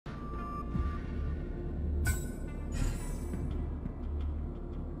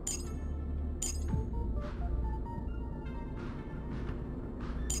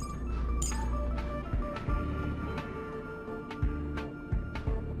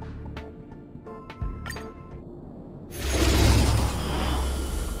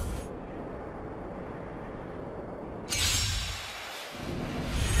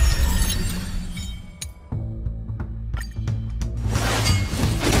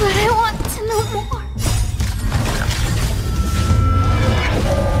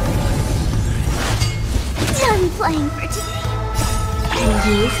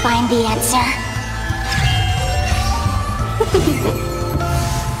you find the answer?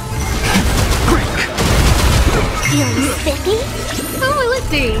 Break! Feeling spiffy? How will it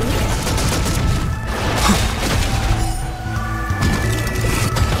be?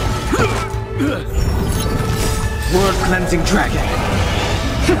 World cleansing dragon.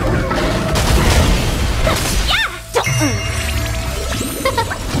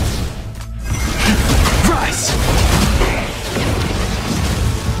 Rise!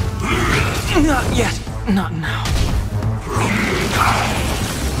 Not yet. Not now.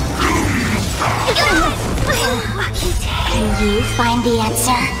 Can you find the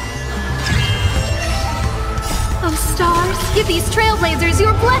answer? Oh, stars, give these trailblazers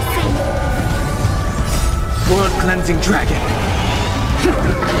your blessing! World cleansing dragon.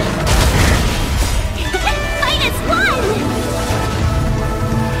 Minus one!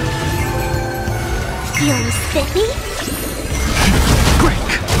 Feeling spiffy? Break!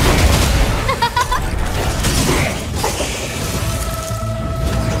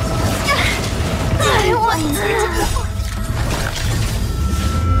 I want to...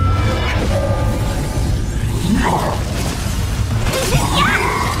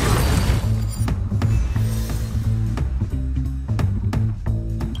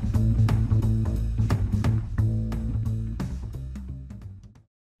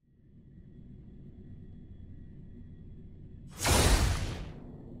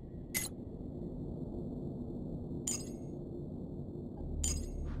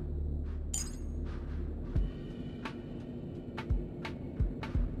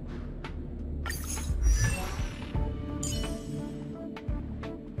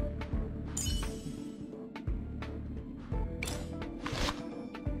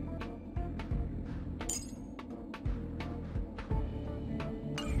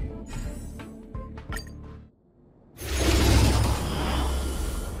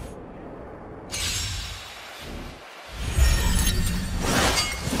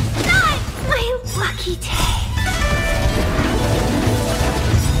 Lucky day.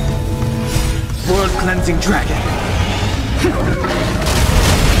 World cleansing dragon.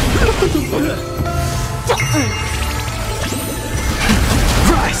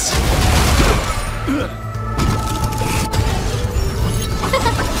 Rise!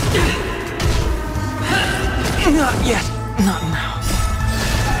 Not yet. Not now.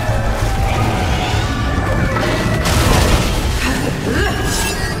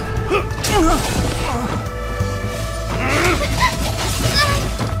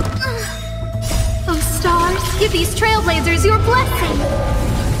 Oh, stars, give these trailblazers your blessing!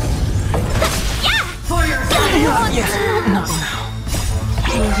 Not yet. Not now.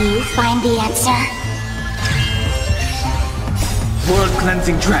 Can you find the answer? World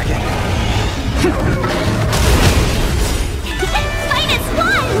cleansing dragon. Minus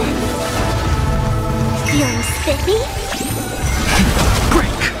one! Feeling spiffy?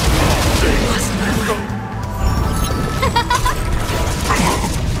 Break!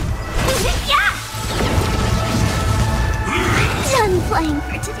 Yeah! Done playing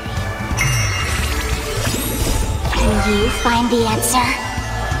for today. Can you find the answer?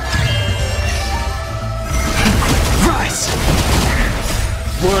 Rise!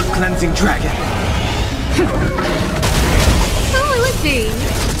 World cleansing dragon. Who will it be?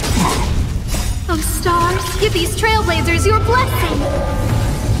 Oh, stars, give these trailblazers your blessing!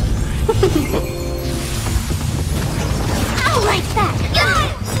 I like that!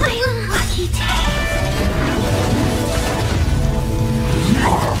 My lucky day!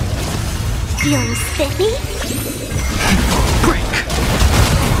 Feeling spiffy? Break!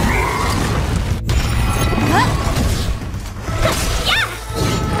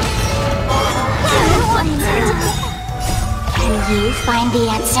 Can you find the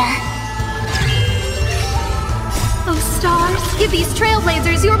answer? Oh, stars, give these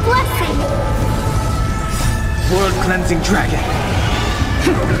trailblazers your blessing! World cleansing dragon.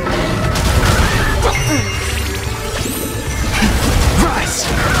 Rise!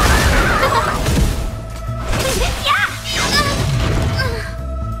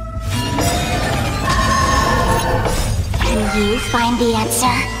 Can you find the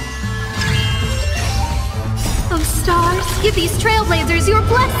answer? Oh, stars, give these trailblazers your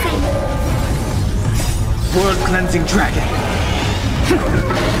blessing! World cleansing dragon.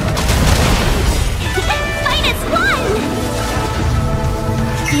 Minus one!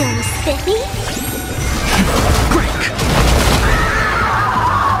 Feeling spiffy? Break!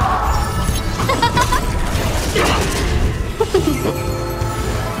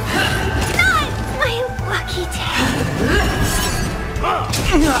 Not my lucky day.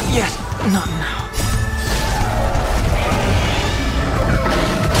 Not yet. Not now.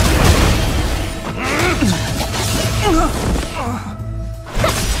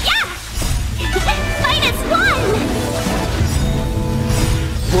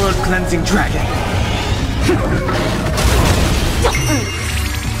 cleansing dragon.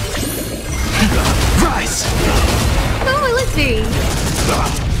 Rise! Who will it be?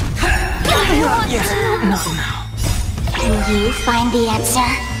 Not yet. Not now. Can you find the answer?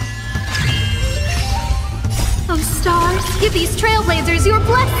 Oh, stars, give these trailblazers your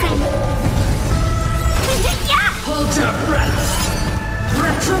blessing! Hold your breath.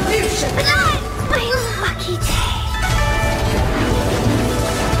 Retribution. My lucky day.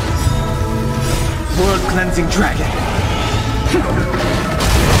 World cleansing dragon.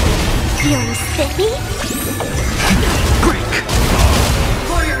 Feeling spiffy? Break.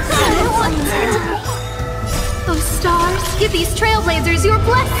 Oh, stars, give these trailblazers your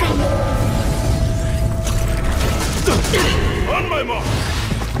blessing! On my mark!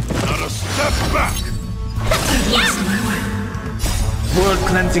 Not a step back! World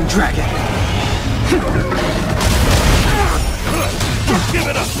cleansing dragon. Give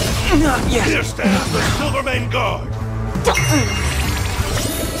it up! Not yet. Here stands the Silvermane Guard!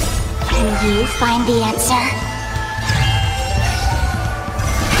 Can you find the answer?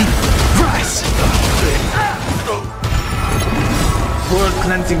 Rise. World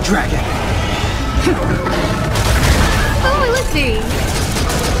cleansing dragon. Who will it be?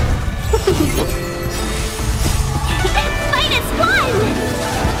 Fight is won!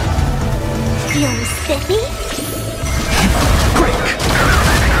 Feeling spiffy? Break.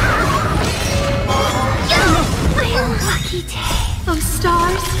 My lucky day. Oh,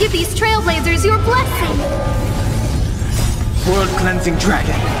 stars, give these trailblazers your blessing! World cleansing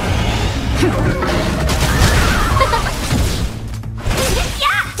dragon.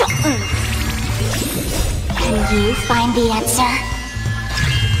 Can you find the answer?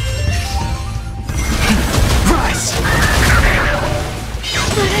 Rise.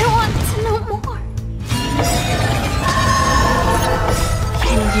 But I want to know more.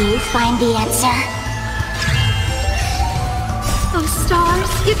 Can you find the answer? Oh,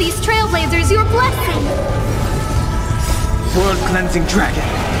 stars, give these trailblazers your blessing! World cleansing dragon.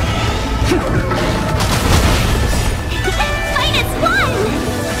 Fight is won!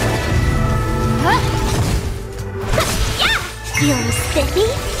 Feeling spiffy?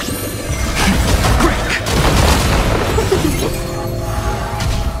 Break.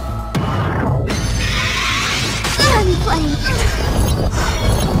 I'm playing.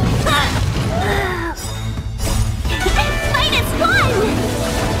 Fight is won!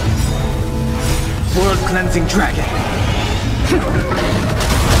 World cleansing dragon.